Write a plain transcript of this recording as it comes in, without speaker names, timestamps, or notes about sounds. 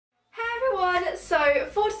So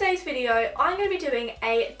for today's video, I'm going to be doing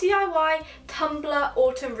a DIY Tumblr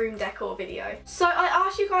autumn room decor video. So I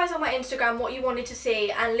asked you guys on my Instagram what you wanted to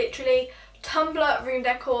see, and literally Tumblr room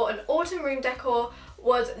decor and autumn room decor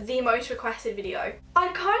was the most requested video.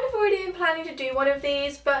 I'd kind of already been planning to do one of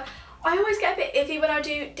these, but I always get a bit iffy when I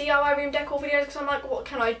do DIY room decor videos because I'm like, what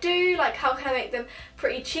can I do? Like, how can I make them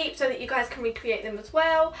pretty cheap so that you guys can recreate them as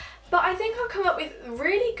well? But I think I've come up with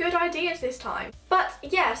really good ideas this time. But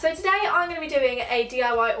yeah, so today I'm going to be doing a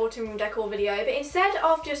DIY autumn room decor video, but instead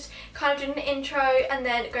of just kind of doing an intro and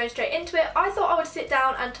then going straight into it, I thought I would sit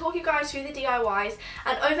down and talk you guys through the DIYs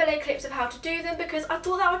and overlay clips of how to do them, because I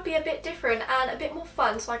thought that would be a bit different and a bit more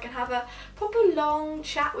fun, so I can have a proper long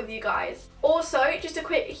chat with you guys. Also, just a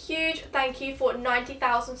quick huge thank you for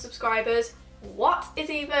 90,000 subscribers. What is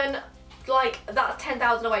even, like, that's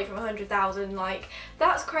 10,000 away from 100,000, like,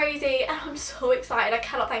 that's crazy, and I'm so excited. I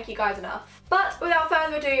cannot thank you guys enough. But without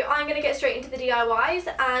further ado, I'm going to get straight into the DIYs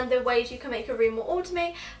and the ways you can make your room more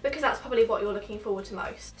autumny, because that's probably what you're looking forward to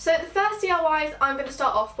most. So the first DIYs I'm going to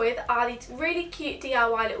start off with are these really cute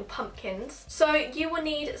DIY little pumpkins. So you will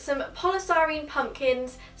need some polystyrene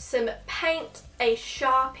pumpkins, some paint, a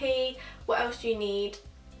Sharpie, what else do you need?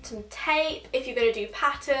 Some tape if you're going to do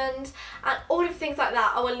patterns, and all of things like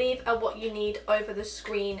that I will leave what you need over the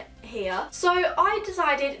screen here. So I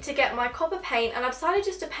decided to get my copper paint, and I decided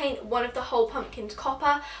just to paint one of the whole pumpkins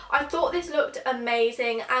copper. I thought this looked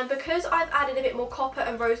amazing, and because I've added a bit more copper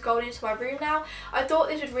and rose gold into my room now, I thought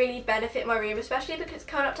this would really benefit my room, especially because it's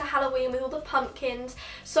coming up to Halloween with all the pumpkins.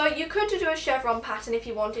 So you could do a chevron pattern if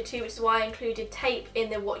you wanted to, which is why I included tape in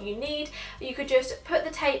the what you need. You could just put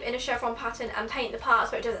the tape in a chevron pattern and paint the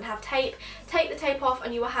parts where it doesn't have tape, take the tape off,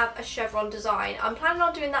 and you will have a chevron design. I'm planning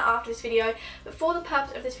on doing that after this video, but for the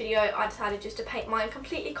purpose of this video I decided just to paint mine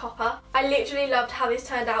completely copper. I literally loved how this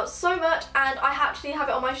turned out so much, and I actually have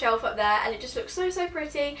it on my shelf up there, and it just looks so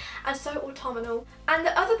pretty and so autumnal. And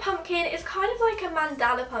the other pumpkin is kind of like a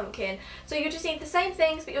mandala pumpkin, so you just need the same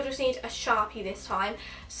things, but you'll just need a Sharpie this time.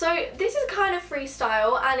 So this is kind of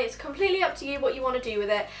freestyle, and it's completely up to you what you want to do with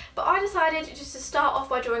it, but I decided just to start off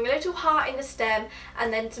by drawing a little heart in the stem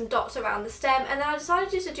and then some dots around the stem, and then I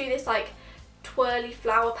decided just to do this like twirly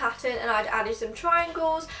flower pattern, and I'd added some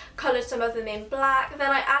triangles, coloured some of them in black,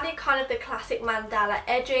 then I added kind of the classic mandala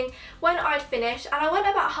edging when I'd finished, and I went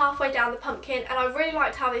about halfway down the pumpkin, and I really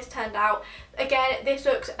liked how this turned out. Again, this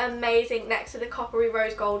looks amazing next to the coppery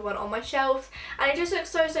rose gold one on my shelves, and it just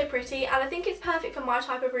looks so pretty, and I think it's perfect for my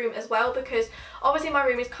type of room as well, because obviously my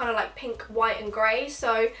room is kind of like pink, white and grey,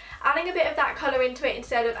 so adding a bit of that colour into it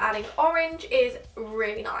instead of adding orange is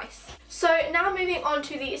really nice. So now moving on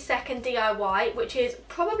to the second DIY, which is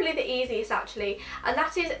probably the easiest actually, and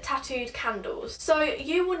that is tattooed candles. So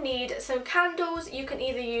you will need some candles. You can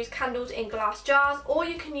either use candles in glass jars or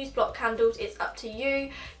you can use block candles, it's up to you.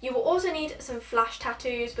 You will also need some flash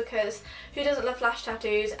tattoos, because who doesn't love flash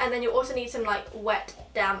tattoos? And then you'll also need some like wet,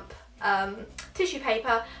 damp tissue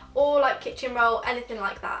paper or like kitchen roll, anything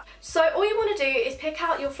like that. So all you want to do is pick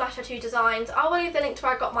out your flash tattoo designs. I will leave the link to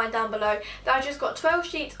where I got mine down below. I just got 12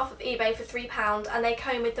 sheets off of eBay for £3, and they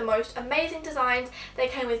came with the most amazing designs. They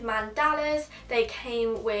came with mandalas, they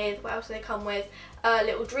came with, what else do they come with?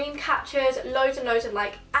 Little dream catchers, loads and loads of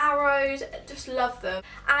like arrows, just love them.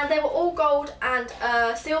 And they were all gold and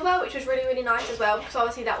silver, which was really nice as well, because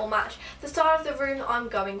obviously that will match the style of the room that I'm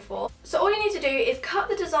going for. So all you need to do is cut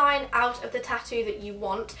the design out of the tattoo that you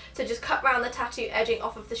want. So just cut around the tattoo edging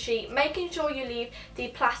off of the sheet, making sure you leave the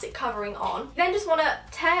plastic covering on. You then just want to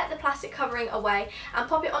tear the plastic covering away and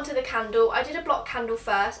pop it onto the candle. I did a block candle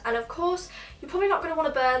first, and of course you're probably not going to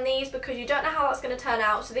want to burn these because you don't know how that's going to turn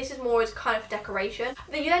out, so this is more as kind of decoration.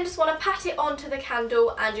 Then you then just want to pat it onto the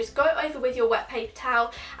candle and just go over with your wet paper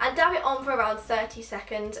towel and dab it on for around 30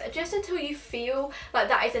 seconds, just until you feel like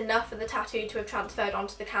that is enough for the tattoo to have transferred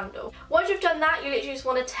onto the candle. Once you've done that, you literally just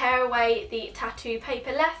want to tear away the tattoo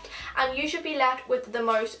paper left, and you should be left with the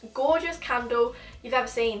most gorgeous candle you've ever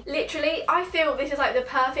seen. Literally, I feel this is like the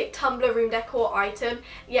perfect Tumblr room decor item.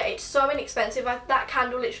 Yeah, it's so inexpensive. That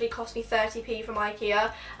candle literally cost me 30p from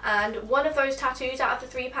IKEA, and one of those tattoos out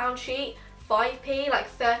of the £3 sheet, 5p,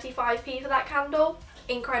 like 35p for that candle.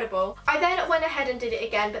 Incredible. I then went ahead and did it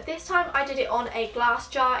again, but this time I did it on a glass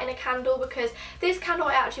jar in a candle, because this candle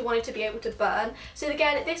I actually wanted to be able to burn. So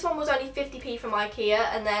again, this one was only 50p from IKEA,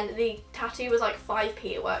 and then the tattoo was like 5p,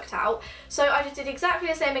 it worked out. So I just did exactly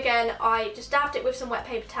the same again. I just dabbed it with some wet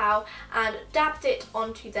paper towel and dabbed it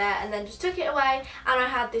onto there, and then just took it away, and I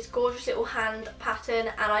had this gorgeous little hand pattern,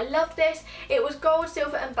 and I loved this. It was gold,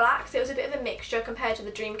 silver and black, so it was a bit of a mixture compared to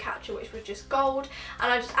the dream catcher, which was just gold,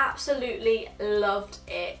 and I just absolutely loved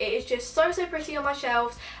it. It is just so pretty on my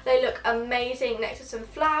shelves. They look amazing next to some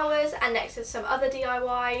flowers and next to some other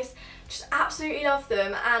DIYs. Just absolutely love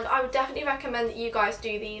them, and I would definitely recommend that you guys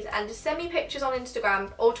do these and just send me pictures on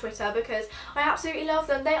Instagram or Twitter because I absolutely love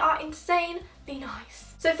them. They are insanely nice.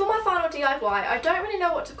 So for my final DIY, I don't really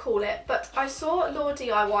know what to call it, but I saw Law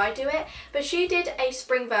DIY do it, but she did a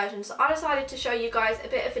spring version, so I decided to show you guys a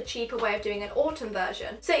bit of a cheaper way of doing an autumn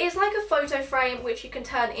version. So it's like a photo frame which you can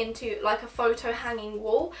turn into like a photo hanging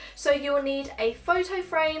wall. So you'll need a photo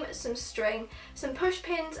frame, some string, some push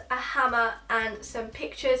pins, a hammer and some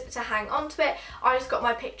pictures to hang onto it. I just got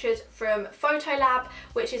my pictures from LaLaLab,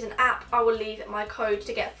 which is an app. I will leave my code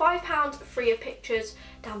to get £5 free of pictures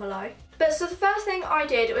down below. But so the first thing I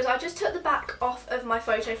did was I just took the back off of my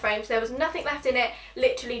photo frame, so there was nothing left in it,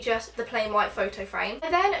 literally just the plain white photo frame.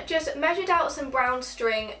 I then just measured out some brown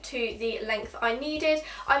string to the length I needed.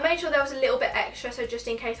 I made sure there was a little bit extra, so just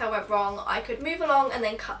in case I went wrong I could move along and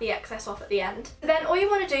then cut the excess off at the end. Then all you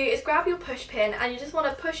want to do is grab your push pin and you just want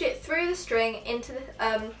to push it through the string into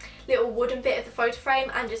the little wooden bit of the photo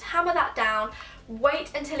frame and just hammer that down.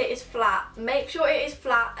 Wait until it is flat. Make sure it is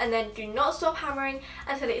flat and then do not stop hammering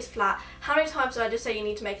until it is flat. How many times did I just say you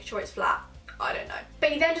need to make sure it's flat? I don't know.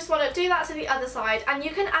 But you then just want to do that to the other side, and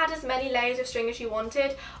you can add as many layers of string as you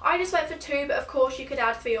wanted. I just went for 2, but of course you could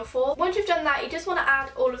add 3 or 4. Once you've done that, you just want to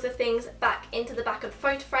add all of the things back into the back of the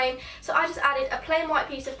photo frame. So I just added a plain white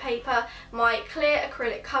piece of paper, my clear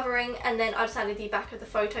acrylic covering, and then I just added the back of the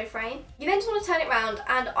photo frame. You then just want to turn it around,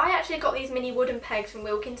 and I actually got these mini wooden pegs from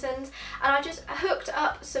Wilkinson's, and I just hooked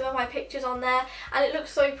up some of my pictures on there, and it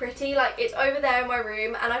looks so pretty. Like, it's over there in my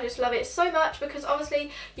room, and I just love it so much because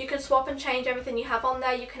obviously you can swap and change everything you have on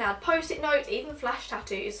there. You can add post-it notes, even flash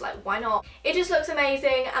tattoos, like why not? It just looks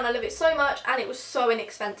amazing and I love it so much, and it was so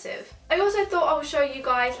inexpensive. I also thought I would show you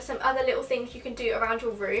guys some other little things you can do around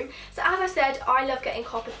your room. So as I said, I love getting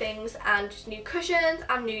copper things and just new cushions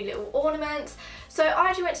and new little ornaments. So I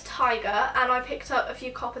actually went to Tiger and I picked up a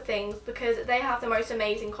few copper things because they have the most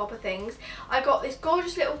amazing copper things. I got this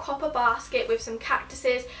gorgeous little copper basket with some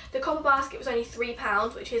cactuses. The copper basket was only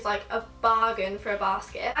 £3, which is like a bargain for a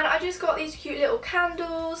basket. And I just got these cute little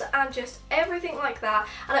candles and just everything like that.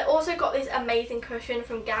 And I also got this amazing cushion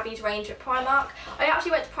from Gabby's range at Primark. I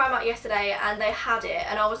actually went to Primark yesterday and they had it,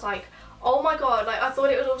 and I was like, oh my god, like I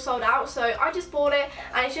thought it was all sold out, so I just bought it,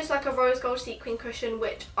 and it's just like a rose gold sequin cushion,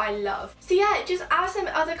 which I love. So yeah, just add some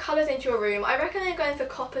other colours into your room. I recommend going for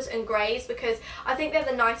coppers and greys because I think they're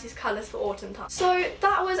the nicest colours for autumn time. So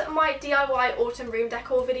that was my DIY autumn room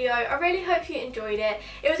decor video. I really hope you enjoyed it.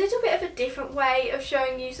 It was a little bit of a different way of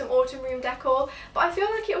showing you some autumn room decor, but I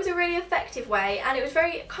feel like it was a really effective way and it was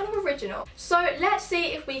very kind of original. So let's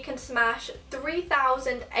see if we can smash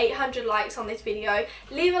 3,800 likes on this video.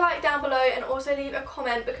 Leave a like down below and also leave a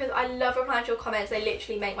comment because I love replying to your comments. They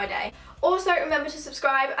literally make my day. Also remember to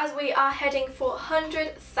subscribe as we are heading for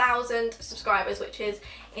 100,000 subscribers, which is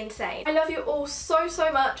insane. I love you all so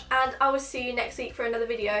much, and I will see you next week for another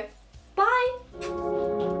video. Bye!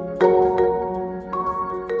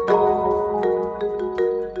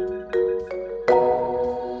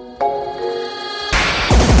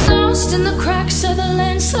 Lost in the cracks of the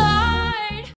landslide.